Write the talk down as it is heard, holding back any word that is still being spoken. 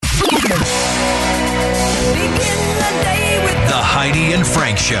Heidi and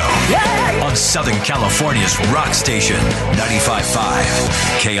Frank Show on Southern California's rock station, 95.5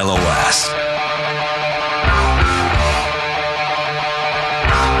 KLOS.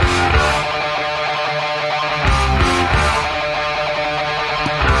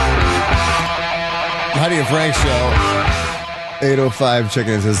 Heidi and Frank Show, 8:05.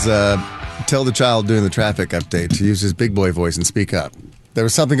 Checking it says, tell the child doing the traffic update to use his big boy voice and speak up. There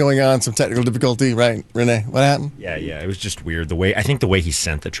was something going on, some technical difficulty, right, Renee? What happened? Yeah, it was just weird. I think the way he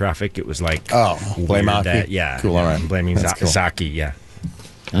sent the traffic, it was like, blame Aki. Yeah, cool. All right, blaming Zaki. Yeah.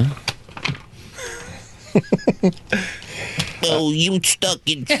 Huh? Oh, you stuck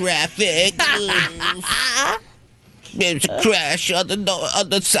in traffic. There's a crash on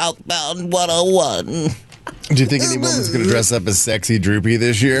the southbound 101. Do you think any woman's going to dress up as sexy Droopy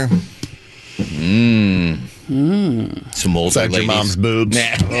this year? Some older Inside ladies. your mom's boobs.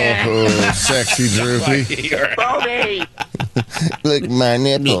 Oh, sexy Droopy. Look at my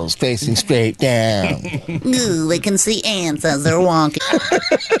nipples facing straight down. Ooh, we can see ants as they're walking.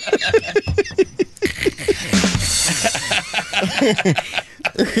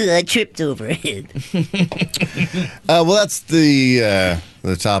 I tripped over it. Well, that's the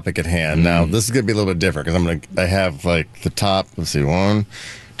topic at hand. Now, this is going to be a little bit different because I have like the top. Let's see, 1,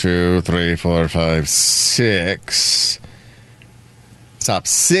 2, 3, 4, 5, 6. Top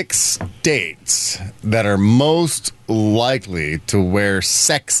 6 states that are most likely to wear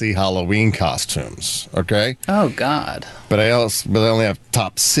sexy Halloween costumes. Okay. Oh God. But I only have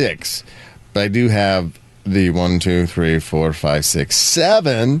top 6. But I do have the 1, 2, 3, 4, 5, 6,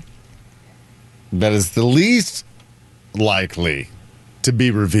 7 that is the least likely to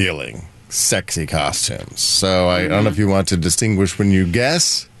be revealing sexy costumes. So I don't know if you want to distinguish when you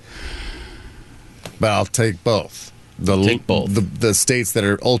guess, but I'll take both. Take both. The states that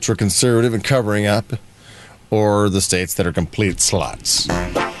are ultra conservative and covering up, or the states that are complete sluts.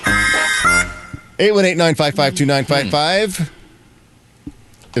 818-955-2955.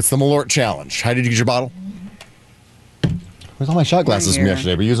 It's the Malort Challenge. How did you get your bottle? Where's all my shot glasses from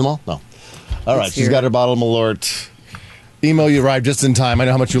yesterday? We use them all? No. All right, she's got her bottle of Malort. Emo, you arrived just in time. I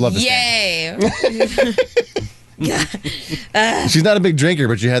know how much you love this game. She's not a big drinker,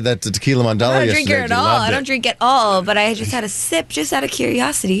 but you had that tequila mandala yesterday. I don't drink it at all. I don't drink at all, but I just had a sip just out of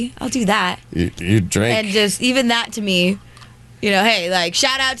curiosity. I'll do that. You drink. And just, even that to me, hey, like,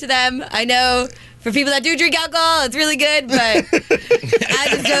 shout out to them. I know for people that do drink alcohol, it's really good, but I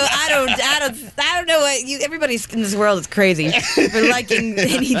don't know what everybody in this world is crazy for liking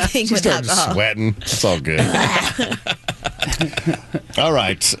anything with alcohol. Sweating. It's all good. All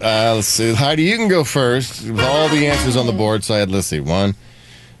right. Let's see. Heidi, you can go first with all the answers on the board. So let's see. 1,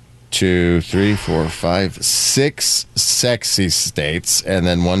 2, 3, 4, 5, 6 sexy states, and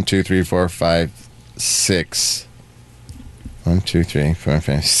then 1, 2, 3, 4, 5, 6. 1, 2, 3, 4,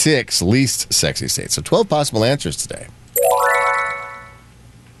 5, 6 least sexy states. So 12 possible answers today.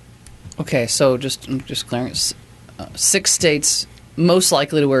 Okay, so just clearing 6 states most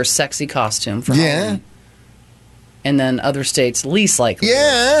likely to wear a sexy costume for Halloween. And then other states least likely to wear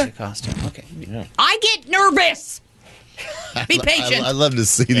a sexy costume. Okay. Yeah. I get nervous. Be patient. I love to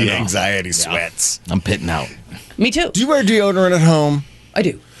see the anxiety sweats. I'm pitting out. Me too. Do you wear deodorant at home? I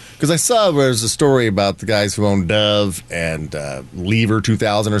do. Because I saw there was a story about the guys who own Dove and Lever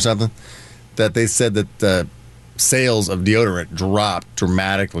 2000 or something, that they said that the sales of deodorant dropped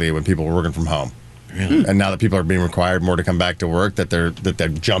dramatically when people were working from home. Really? And now that people are being required more to come back to work, that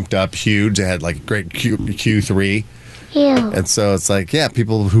they've jumped up huge. They had like great Q3. Yeah. And so it's like,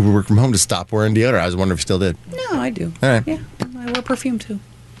 people who work from home just stopped wearing deodorant. I was wondering if you still did. No, I do. All right. Yeah, I wear perfume too.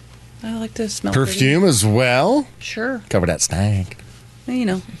 I like to smell perfume pretty. As well? Sure. Cover that stank.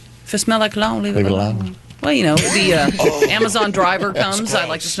 If it smells like cologne, leave it alone. Well, the Amazon driver comes. I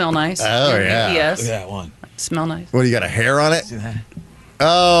like to smell nice. Oh, yeah. Yes. That one. Smell nice. What, you got a hair on it?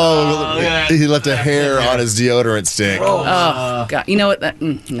 Oh, he left a hair on his deodorant stick. Oh, God. You know what?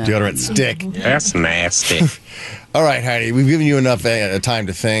 No. Deodorant stick. That's nasty. All right, Heidi, we've given you enough time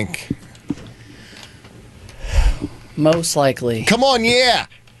to think. Most likely. Come on, yeah.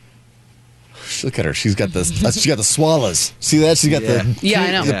 Look at her. She's got the swallows. See that? She's got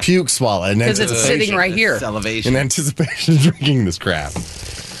I know. the puke swallow. Because it's sitting right here. Salivation. In anticipation of drinking this crap.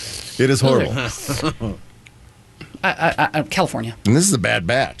 It is horrible. California. And this is a bad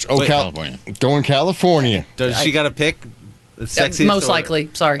batch. Oh, California. Going California. Does she got to pick the sexiest? Most likely.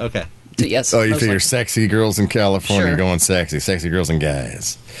 Sorry. Okay. Yes. Oh, you figure likely. Sexy girls in California going sexy. Sexy girls and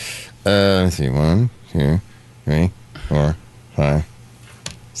guys. Let's see. 1, 2, 3, 4, 5,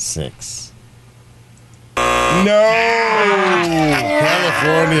 6. No!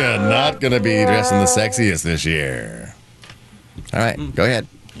 California not going to be dressing the sexiest this year. All right, go ahead.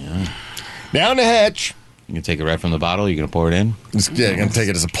 Down the hatch. You can take it right from the bottle. You're gonna pour it in. You're going to take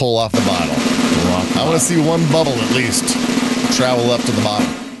it as a pull off the bottle. I want to see one bubble at least travel up to the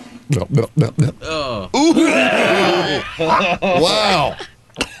bottom. Wow.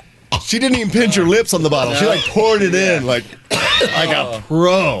 She didn't even pinch her lips on the bottle. She like poured it in like a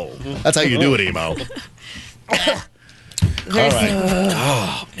pro. That's how you do it, Emo. All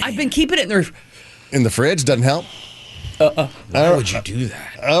right. I've been keeping it in there. In the fridge doesn't help. Why would you do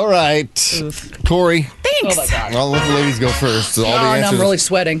that? All right, Corey. Oh my God. I'll let the ladies go first. So all the And answers, I'm really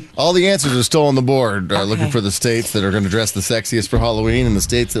sweating. all the answers are still on the board. Looking for the states that are going to dress the sexiest for Halloween, and the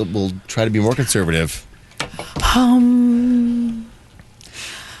states that will try to be more conservative.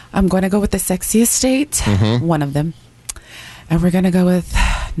 I'm going to go with the sexiest state, one of them. And we're going to go with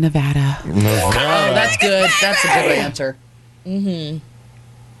Nevada. Oh, that's good. That's a good answer.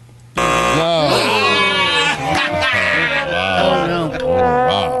 Oh, no.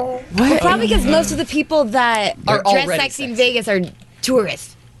 Well, probably because most of the people that Are dress already sexy in sexy. Vegas are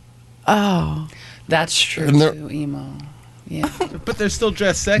tourists. Oh. That's true, And they're- too, Emo. Yeah. But they're still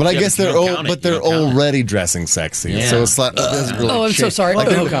dressed sexy. But I guess they're already dressing sexy. Yeah. So it's like, it doesn't really Oh, I'm so change. sorry. Like,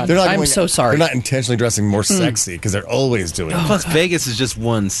 Oh, God. I'm so sorry. They're not intentionally dressing more sexy because they're always doing it. Plus, Vegas is just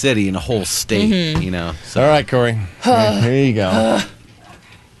one city in a whole state. You know. So All right, Corey. Here you go.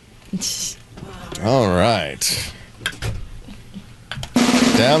 All right.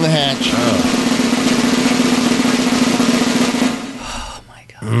 Down the hatch. Oh, my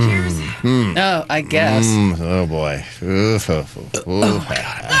God. Cheers. Oh, I guess. Oh, boy. Oof, oof, oof. Oh, my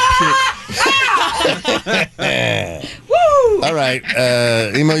God. Woo! All right.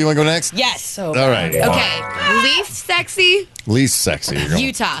 Emo, you want to go next? Yes. So All right. Okay. Least sexy, Least sexy. You're going.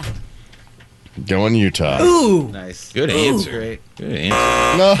 Utah. Going Utah. Ooh. nice. Good answer. Great. Good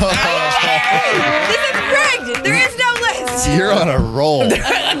answer. No. This is correct. There is no list. You're on a roll.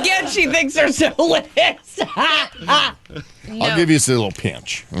 Again, she thinks there's no list. I'll give you a little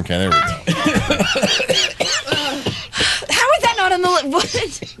pinch. Okay, there we go. How is that not on the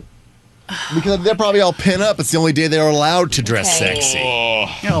list? Because they're probably all pin up. It's the only day they're allowed to dress Okay. sexy.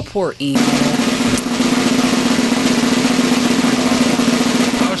 Oh, poor Emo.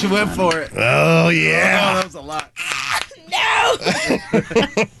 Oh, she went for it. Oh, yeah. that was a lot.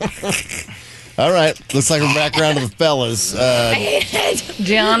 All right. Looks like we're back around to the fellas.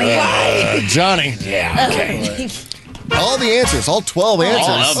 Johnny. Johnny. Yeah, okay. All the answers. All 12 answers.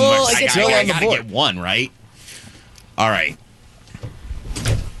 All of them. Oh, I it's still on the gotta board. get one, right? All right.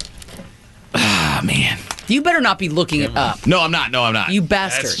 Ah, man. You better not be looking it up. No, I'm not. No, I'm not. You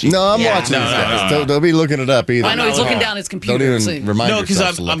bastard. No, I'm Yeah. watching No, these no, guys. no, no. Don't be looking it up either. I know he's looking down his computer. Don't so- even remind No, because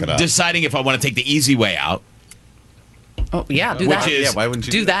yourself to look I'm it up. deciding if I want to take the easy way out. Oh, yeah, do Which that. is- Yeah, why wouldn't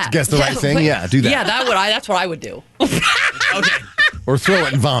you do that. Guess the right thing? wait. Yeah, do that. Yeah, that's what I would do. Okay. Or throw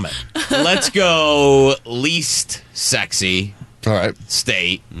it and vomit. Let's go least sexy All right.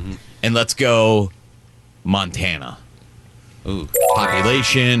 state, and let's go Montana. Ooh,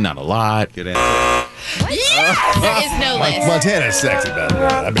 Population, not a lot. good answer. There is no list. Montana's sexy, by the way.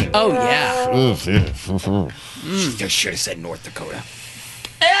 I mean, Oh, yeah. oof, yeah. I should have said North Dakota.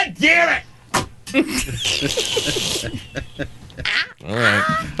 God damn it! All right.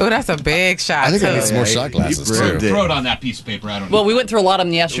 Oh, that's a big shot. I think I too. need some more shot glasses, too. did. Throw it on that piece of paper. I don't know. Well, we went through a lot of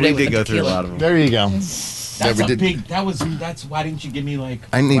them yesterday. We with did the go through a tequila. lot of them. There you go. That's we a did- big. That's why didn't you give me like?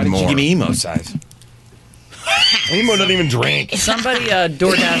 I need why didn't more. you give me emo size? Emo doesn't even drink. Somebody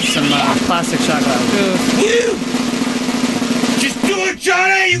DoorDash some plastic shot glasses. Just do it,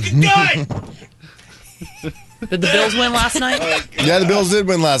 Johnny. You can do it. Did the Bills win last night? Yeah, the Bills did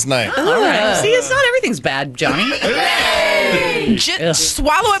win last night. All right. See, it's not everything's bad, Johnny. Just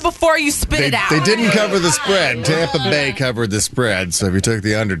swallow it before you spit They, it out. they didn't cover the spread. Tampa Bay covered the spread. So if you took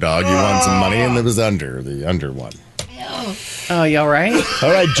the underdog, you won some money, and it was under. The under one. Oh, you all right?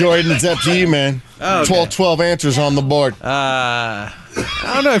 All right, Jordan, it's up to you, man. Oh, okay. 12 answers on the board. I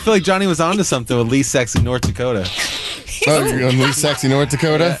don't know. I feel like Johnny was onto something with least sexy North Dakota. Oh, you're going to least sexy North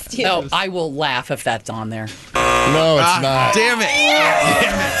Dakota? Oh, I will laugh if that's on there. No, it's not. Damn it.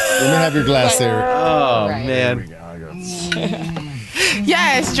 Let me have your glass there. Oh, Right. man.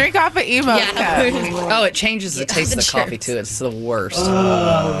 Yes, drink off an emo Yeah. cup. Oh, it changes the taste of the Cheers. coffee, too. It's the worst.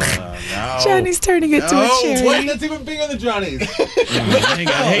 Johnny's turning it to a cherry. That's even bigger than Johnny's. Hang on,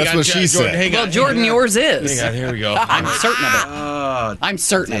 That's what she said. Hang Well, on, Jordan, yours is. Hang on, here we go. I'm certain of it. Oh, I'm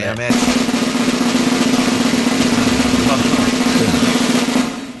certain damn of it. it.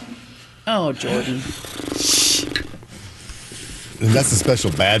 Oh, Jordan. That's a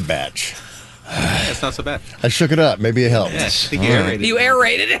special bad batch. Yeah, it's not so bad. I shook it up. Maybe it helped. Yeah, I think you aerated. You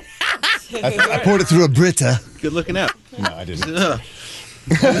aerated it. I poured it through a Brita. Good looking out. No, I didn't. Oh,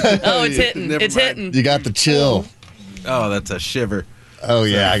 it's hitting. Never It's mind. hitting. You got the chill. Oh, that's a shiver. Oh,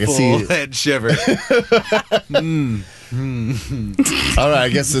 yeah, I can Full see. head shiver. All right, I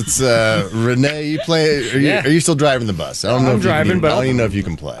guess it's Renee. You play? Are you still driving the bus? I don't know. I'm if you can driving, even- but- I don't even know if you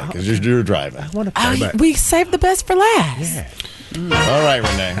can play because you're driving. We saved the best for last. All right,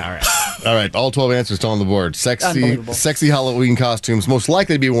 Renee. All right. All 12 answers still on the board. Unbelievable. Sexy Halloween costumes most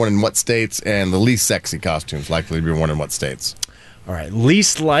likely to be worn in what states, and the least sexy costumes likely to be worn in what states? All right,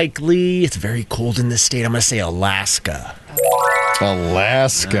 least likely. It's very cold in this state. I'm going to say Alaska.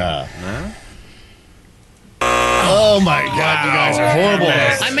 Alaska. Oh my God, you guys are horrible.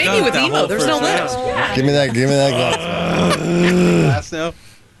 I made you with That emo. whole There's no first round. limit. Yeah. Give me that glass. Last now.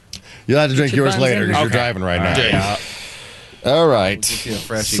 You'll have to drink Put yours buns later in. because you're Okay. driving right now. Yeah. All right. get you a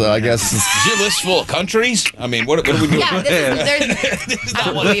freshie So when I you guess Is your list full of countries? I mean, what are we doing? Yeah, there's I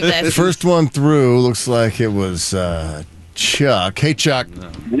don't believe the this. first one through looks like it was Chuck. Hey, Chuck.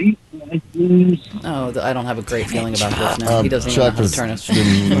 Oh, I don't have a great feeling about this now. He doesn't even know Chuck how to was. turn us. All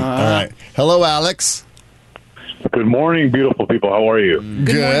right. Hello, Alex. Good morning, beautiful people. How are you?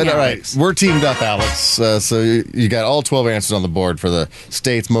 Good. morning, All right. Alex. We're teamed up, Alex. So you got all 12 answers on the board for the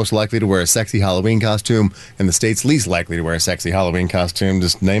states most likely to wear a sexy Halloween costume and the states least likely to wear a sexy Halloween costume.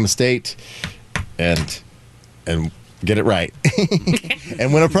 Just name a state and get it right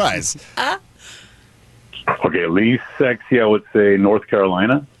and win a prize. Okay, least sexy, I would say North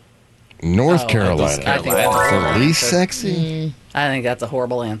Carolina. North Oh, Carolina. I think that's a For horrible least answer. sexy? I think that's a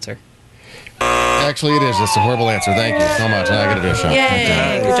horrible answer. Actually, it is. That's a horrible answer. Thank you so much. I get a shot.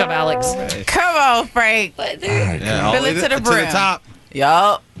 Yay! Good job, Alex. Come on, Frank. Yeah, all Fill the it way to the brim. top.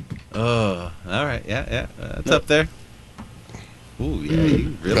 Yup. Oh, all right. Yeah. That's up there. Ooh, yeah.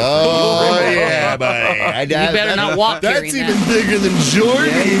 You really. Oh, yeah, buddy. You better not walk That's carrying even that. bigger than Jordan.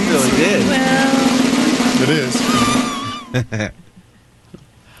 Yeah, you really did. It is.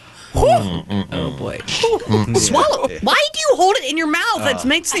 Oh boy. Swallow. Why do you hold it in your mouth? That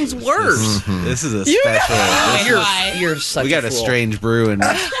makes things worse. This is a special. You're such We got a fool. strange brew and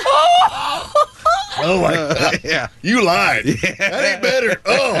Oh, my God. yeah. You lied. That ain't better.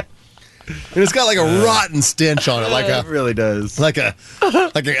 Oh. And it's got like a rotten stench on it, like It really does. like a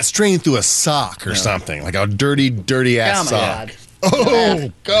strain through a sock or something, like a dirty Oh ass my sock. god.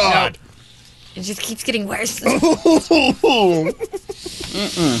 Oh God! It just keeps getting worse.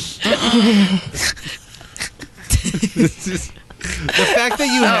 The fact that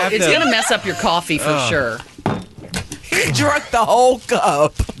you have It's gonna mess up your coffee for sure. He drank the whole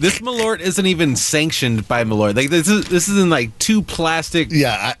cup. this Malort isn't even sanctioned by Malort. Like this is in like two plastic.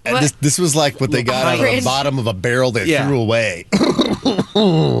 Yeah, this was like what they got out of the Hybrid. bottom of a barrel they Yeah. threw away.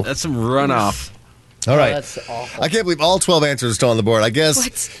 That's some runoff. All right. That's awful. I can't believe all 12 answers are still on the board. I guess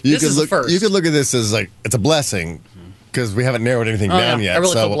you This could is the look. first. You could look at this as like it's a blessing because we haven't narrowed anything Oh, down yeah. yet. I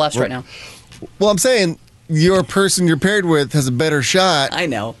really so feel blessed right now. Well, I'm saying your person you're paired with has a better shot. I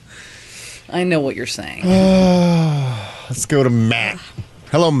know what you're saying. Let's go to Matt.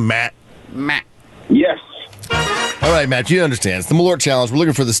 Hello, Matt. Matt. Yes. All right, Matt, you understand. It's the Malort Challenge. We're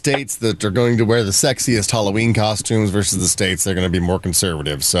looking for the states that are going to wear the sexiest Halloween costumes versus the states that are going to be more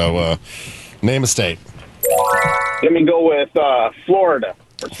conservative. So, name a state. Let me go with Florida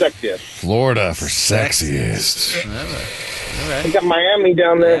for sexiest. Florida for sexiest. I got Miami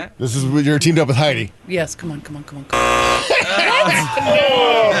down there. This is you're teamed up with Heidi. Yes, come on. Oh,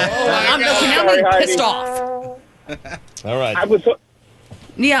 Now Sorry, I'm Heidi. pissed off. All right. I was.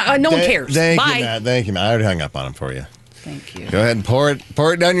 Yeah, no one cares. Thank Bye. you, Matt. Thank you, Matt. I already hung up on him for you. Thank you. Go ahead and pour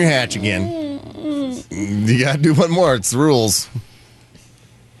it down your hatch again. You got to do one more. It's the rules.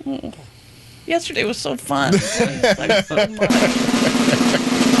 Yesterday was so fun. Like, so much.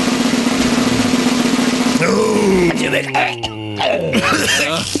 Ooh.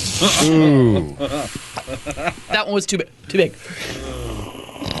 That one was too big.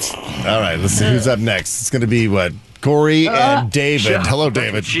 All right, let's see who's up next. It's going to be what? Corey and David. Hello,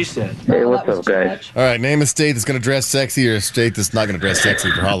 David. She said. Hey, what's up, guys? All right, name a state that's going to dress sexy or a state that's not going to dress sexy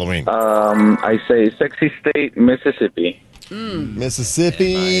for Halloween. I say sexy state, Mississippi.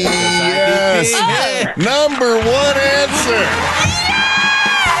 Mississippi. Yes. Number one answer.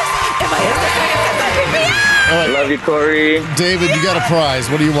 Love you, Corey. David, you got a prize.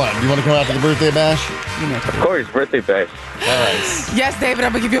 What do you want? Do you want to come out to the birthday bash? Corey's birthday bash. Yes, David,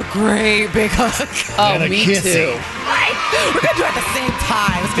 I'm gonna give you a great big hug. Oh, And a me kissy. too. We're gonna do it at the same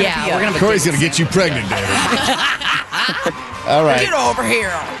time. It's gonna Yeah, be we're gonna. Corey's going to get you pregnant, David. All right. Get over here.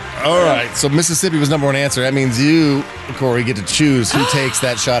 All right, so Mississippi was number one answer. That means you, Corey, get to choose who takes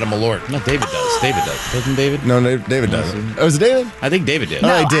that shot of Malort. No, David does. David does. Doesn't David? No, David doesn't. Oh, is it David? I think David did.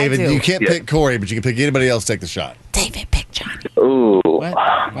 All right, I David, do. you can't pick Corey, but you can pick anybody else to take the shot. David, pick Johnny. Ooh. What?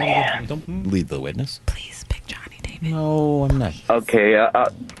 Don't lead the witness. Please pick Johnny, David. No, I'm not. Okay,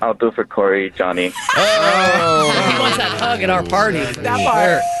 I'll do for Corey, Johnny. He wants that hug at our party. That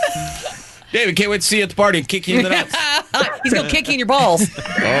part. David, can't wait to see you at the party and kick you in the nuts. He's going to kick you in your balls.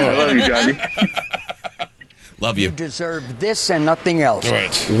 I love you, Johnny. Love you. Deserve this and nothing else.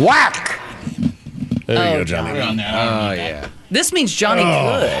 Right. Whack! There you go, Johnny. Oh, yeah. This means Johnny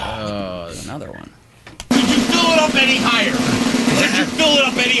could. Another one. Could you fill it up any higher? Could you fill it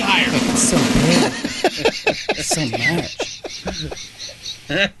up any higher? It's so big. So much.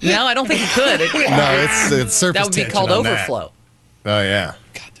 No, I don't think he could. No, it's surface That would be tension called on that. overflow. Oh, yeah.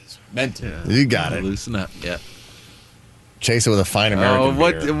 Meant to. You got it. Loosen up. Yeah. Chase it with a fine American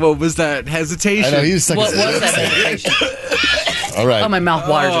beer. What was that hesitation? I know, he was stuck What his was lips that in. hesitation? All right. Oh, my mouth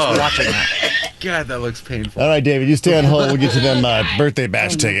waters just watching that. God, that looks painful. All right, David, you stay on hold. We'll get you them birthday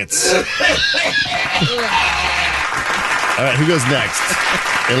bash tickets. All right, who goes next?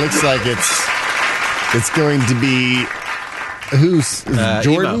 It looks like it's going to be who's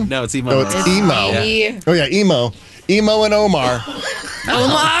Jordan? Emo. No, it's Emo. Oh, it's Emo. Yeah. Oh yeah, Emo and Omar.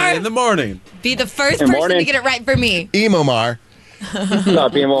 Omar, In the morning. be the first Good person morning. to get it right for me. Emomar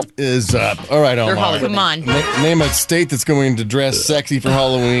Stop, Emo. is up. All right, They're Omar. Hollywood. Come on. Name a state that's going to dress sexy for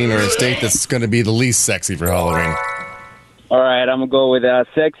Halloween, or a state that's going to be the least sexy for Halloween. All right, I'm going to go with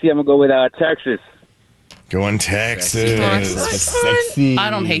sexy. I'm going to go with Texas. Going Texas. Texas. Sexy. I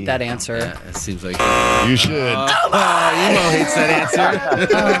don't hate that answer. Yeah, it seems like You should. Emo hates that answer.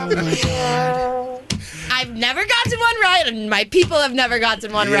 I've never gotten one right, and my people have never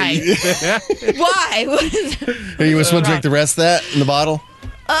gotten one right. Why? What is Hey, you just want to drink the rest of that in the bottle?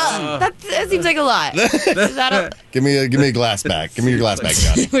 that seems like a lot. Is that a, Give me a glass back. Give me your glass back,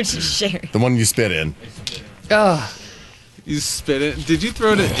 Johnny. we're just sharing. The one you spit in. Oh, You spit it. Did you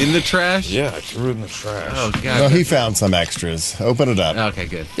throw it in the trash? Yeah, I threw it in the trash. Oh, No, God. he found some extras. Open it up. Okay,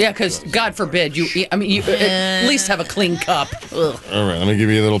 good. yeah, because God forbid you at least have a clean cup. Ugh. All right, let me give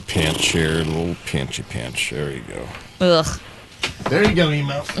you a little pinch here. A little pinchy pinch. There you go. Ugh. There you go,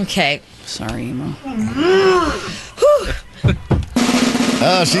 Emo. Okay. Sorry, Emo.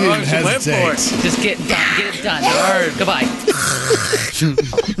 Oh, she didn't she went for hesitate. Just get it done. Goodbye.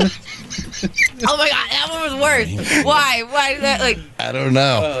 Oh my God, that one was worse. Why? Why did that like? I don't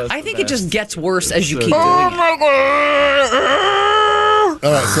know. I think it just gets worse as you keep Oh, doing it.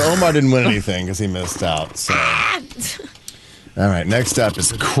 All right, so Omar didn't win anything because he missed out. So. All right, next up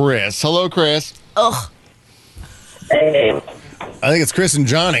is Chris. Hello, Chris. Ugh. I think it's Chris and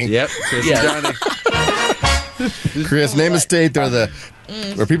Johnny. Yep. Chris and Johnny. Chris, name a state where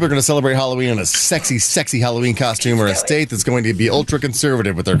people are going to celebrate Halloween in a sexy, sexy Halloween costume, or a state that's going to be ultra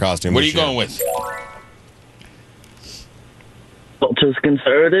conservative with their costume. What are you going with? Ultra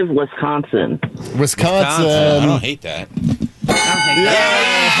conservative, Wisconsin. Wisconsin. I don't hate that.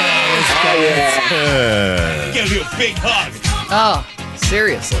 Give you a big hug. Oh,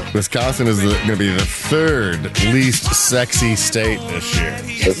 seriously. Wisconsin is going to be the third least sexy state this year.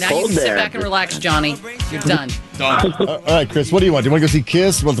 Now you can sit back and relax, Johnny. You're done. All right, Chris, what do you want? Do you want to go see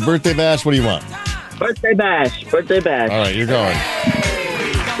Kiss? You want the birthday bash? What do you want? Birthday bash. Birthday bash. All right, you're going.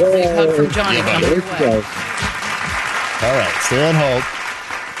 Big hug from Johnny coming your way. All right, stay on hold.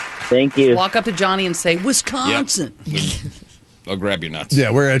 Thank you. Walk up to Johnny and say, Wisconsin. I'll grab your nuts. Yeah,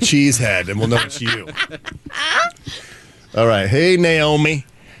 wear a cheese head, and we'll know it's you. All right, hey, Naomi.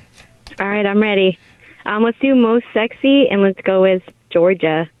 All right, I'm ready. Let's do most sexy, and let's go with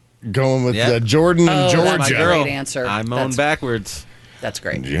Georgia. Going with Yep. Jordan Oh, and that's Georgia. my great answer. I'm mown That's- backwards. That's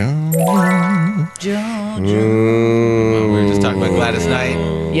great. Georgia. Oh, we were just talking about Gladys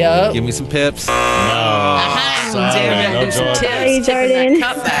Knight. Yep. Give me some pips. Sorry, no Do some Georgia. Hey, tips. Tipping Jordan.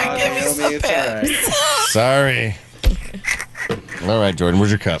 that cup back. Sorry. All right, Jordan,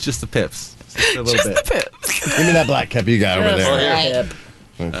 where's your cup? Just the pips. Just a little bit. Give me that black cup you got over there. Yep.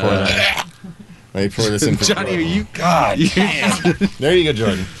 Let me pour that. Let me pour this in for Johnny, are Jordan. you? God. There you go,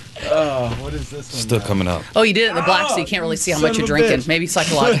 Jordan. What is this one? Still coming up. Oh, you did it in the black, so you can't really see how much son you're of a drinking. bitch. Maybe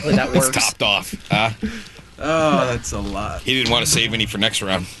psychologically that It's works. topped off. Oh, that's a lot. He didn't want to save any for next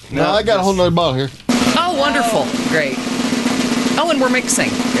round. No, I got a whole nother bottle here. Oh, wonderful. Great. Oh, and we're mixing.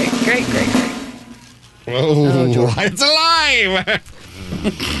 Great. Whoa. It's alive!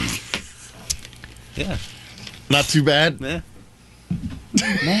 Yeah. Not too bad. Yeah.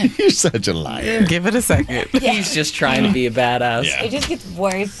 You're such a liar. Give it a second. He's just trying to be a badass. Yeah. It just gets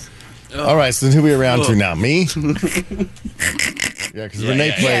worse. All right, so then who we around to now? Me? Yeah, because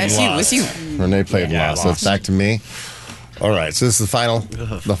Renee played and lost. Renee played and lost, so it's back to me. All right, so this is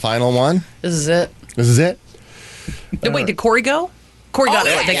the final one. This is it. This is it. Wait, did Corey go? Corey got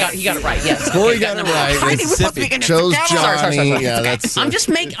it. He got it right. Yes. Corey got it right. Chose Johnny. Sorry. Yeah, that's. I'm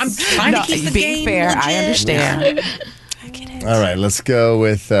trying to keep the being game fair. I understand. All right, let's go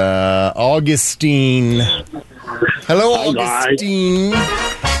with Augustine. Hello, Augustine.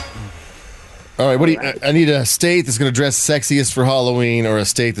 All right, what do you? I need a state that's going to dress sexiest for Halloween, or a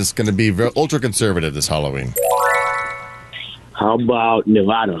state that's going to be ultra conservative this Halloween. How about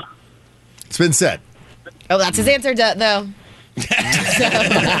Nevada? It's been said. Oh, that's his answer, though.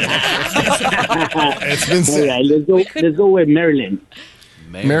 It's been said. All right, let's go with Maryland.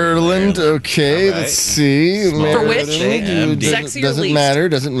 Maryland, okay. All right. Let's see. For which? Sexy or least?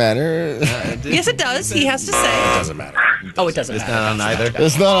 Doesn't matter. Yes, it does. He has to say. It doesn't matter. Oh, it doesn't It's matter. not on either.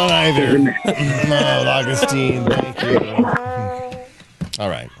 It's not on either. No, Augustine, thank you. All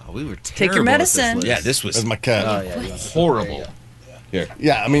right. Oh, we were Take your medicine. Yeah, this was That's my cut. horrible. Here.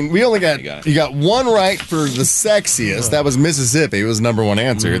 Yeah, I mean, we only got You you got got one right for the sexiest. That was Mississippi. It was number one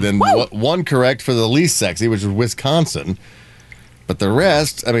answer. Then one correct for the least sexy, which was Wisconsin. But the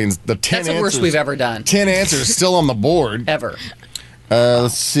rest, I mean, the 10 That's the answers, worst we've ever done. 10 answers still on the board. Ever.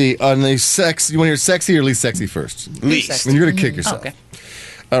 Let's see. On the sex, you want to hear sexy or least sexy first? Least. You're going to kick yourself. Okay.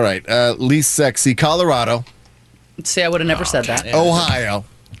 All right. Least sexy, Colorado, See, I would have never said that. Ohio,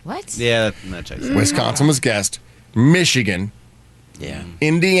 What? Yeah, that checks. Wisconsin was guessed, Michigan, Yeah.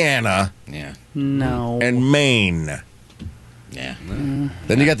 Indiana, Yeah. No. and Maine. Yeah.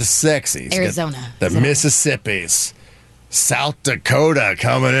 Then you got the sexies. You got Arizona. the Mississippis. South Dakota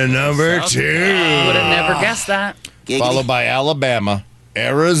coming in number 2. Would have never guessed that. Followed by Alabama,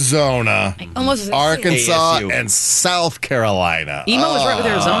 Arizona, Almost Arkansas, ASU. and South Carolina. Emo was right with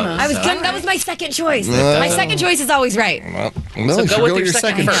Arizona. That was my second choice. My second choice is always right. Well, So you should go with your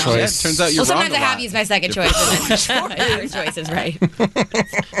second first. choice. Yeah, turns out you're Well, wrong sometimes a I have lot. used my second choice, and then my first choice is right.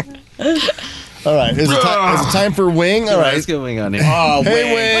 All right. Is it time for Wing? All right. Let's get Wing on here. Oh,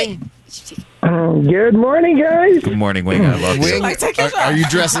 Hey, Wing. Good morning, guys. Good morning, Wing. I love Wing, are you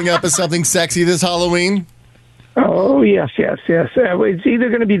dressing up as something sexy this Halloween? Oh, yes. It's either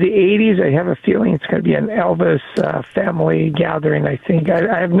going to be the 80s. I have a feeling it's going to be an Elvis family gathering, I think.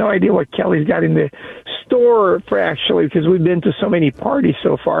 I have no idea what Kelly's got in the store for actually, because we've been to so many parties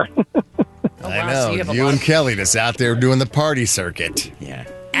so far. I know. So you and Kelly just out there doing the party circuit. Yeah.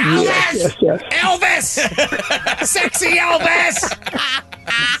 Yes. Elvis! Sexy Elvis!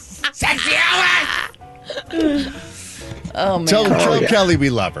 Sexy Elvis! Oh, man. Tell Kelly we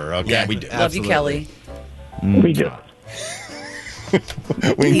love her, okay? Yeah, we do. Love you, Kelly. We do.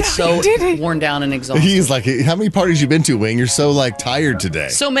 Wing, He's so worn down and exhausted. he's like, how many parties you been to, Wing? You're so like tired today.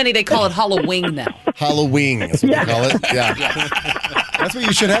 So many, they call it Halloween now. Halloween is what they call it. Yeah. That's what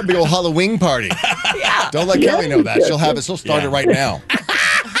you should have, big old Halloween party. Yeah. Don't let Kelly know that. She'll have it. She'll start it right now.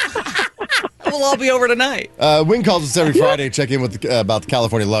 We'll all be over tonight. Wing calls us every Friday, check in with about the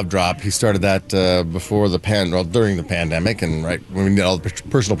California Love Drop. He started that before during the pandemic, and right when we need all the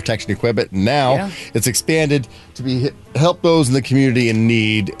personal protection equipment. Now it's expanded to help those in the community in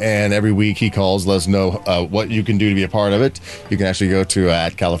need. And every week he calls, let us know what you can do to be a part of it. You can actually go to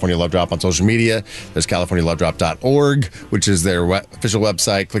at California Love Drop on social media. There's CaliforniaLoveDrop.org, which is their official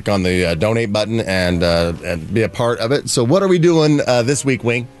website. Click on the donate button and be a part of it. So what are we doing this week,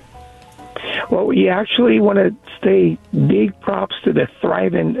 Wing? Well, we actually want to say big props to the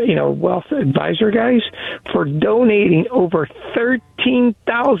Thriving, Wealth Advisor guys for donating over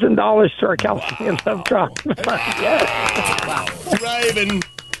 $13,000 to our California Love Drop. Yes. Wow. Thriving.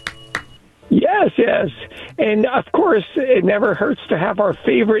 Yes. And, of course, it never hurts to have our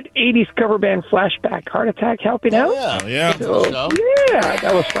favorite 80s cover band Flashback Heart Attack helping out. Yeah. So, yeah,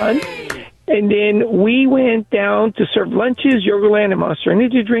 that was fun. And then we went down to serve lunches, Yogurtland, and Monster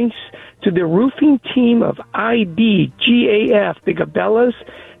Energy drinks to the roofing team of IDGAF, the Gabellas,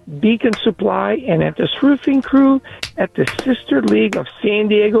 Beacon Supply, and at this roofing crew at the Sister League of San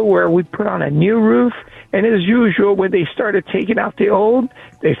Diego, where we put on a new roof. And as usual, when they started taking out the old,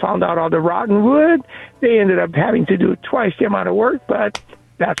 they found out all the rotten wood. They ended up having to do twice the amount of work, but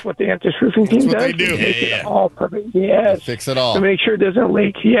that's what the Antis Roofing team does. They do. Make it all perfect. Yes. They fix it all. To make sure it doesn't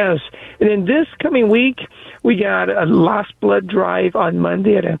leak. Yes. And then this coming week, we got a Lost Blood Drive on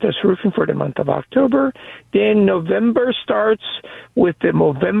Monday at Antis Roofing for the month of October. Then November starts with the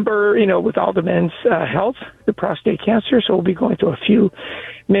Movember, with all the men's health, the prostate cancer. So we'll be going to a few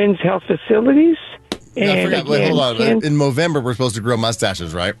men's health facilities. I forgot. Wait, hold on. In November, we're supposed to grow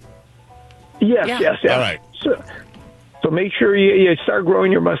mustaches, right? Yes. All right. So make sure you start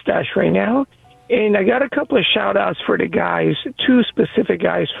growing your mustache right now. And I got a couple of shout-outs for the guys, two specific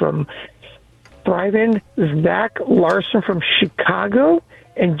guys from Thriving, Zach Larson from Chicago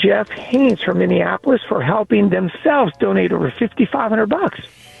and Jeff Haynes from Minneapolis for helping themselves donate over $5,500.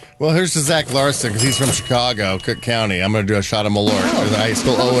 Well, here's to Zach Larson because he's from Chicago, Cook County. I'm going to do a shot of Malort because I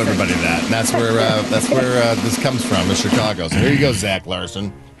still owe everybody that, and that's where this comes from, is Chicago. So here you go, Zach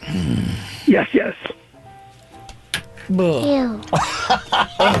Larson. Yes.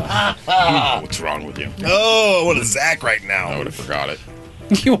 What's wrong with you? Oh, what a Zach right now. I would have forgot it.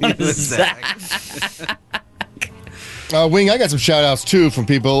 You want to Zach? Wing, I got some shout-outs, too, from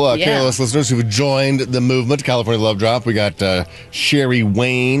people, Yeah. KLS listeners who joined the movement, California Love Drop. We got Sherry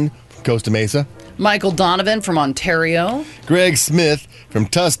Wayne from Costa Mesa. Michael Donovan from Ontario. Greg Smith from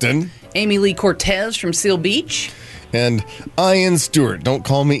Tustin. Amy Lee Cortez from Seal Beach. And Ian Stewart, don't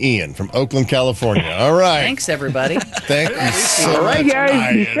call me Ian, from Oakland, California. All right. Thanks, everybody. Thank you so All right, much,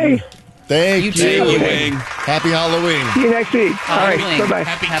 guys. Be Ian. safe. Thank You you. too. Thank you, Wing. Happy Halloween. See you next week. All right. Halloween. Bye-bye.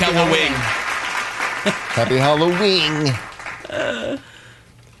 Happy Halloween. Happy Halloween.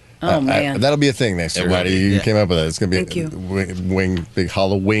 Oh, man. That'll be a thing next year, will Heidi. be, You yeah. came up with it. It's going to be Thank you. Wing, big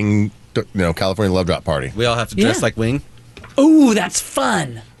Halloween, California Love Drop party. We all have to dress Yeah. like Wing. Ooh, that's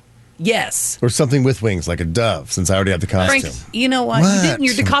fun. Yes. Or something with wings, like a dove, since I already have the costume. Frank, you know what? What? You didn't,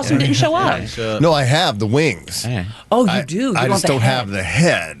 your costume didn't show up. No, I have the wings. Oh, you do? You I want just the don't head. have the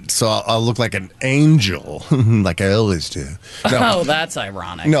head, so I'll look like an angel, like I always do. No, Oh, that's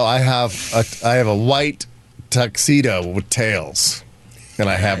ironic. no, I have a white tuxedo with tails, and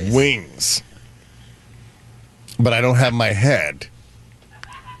I have wings, but I don't have my head.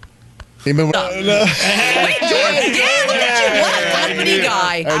 Even when, Wait, Jordan, yeah, look at you. What a company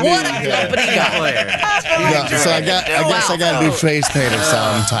guy. What a company guy. no, so I guess I got to do face paint of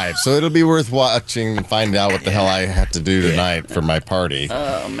some type. So it'll be worth watching and find out what the hell I have to do tonight for my party.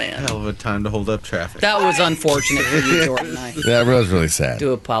 Oh, man. Hell of a time to hold up traffic. That was unfortunate for you, Jordan. I That was really sad.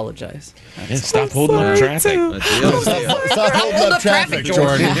 do apologize. Yeah, stop holding up traffic. Stop holding up traffic,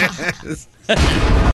 Jordan.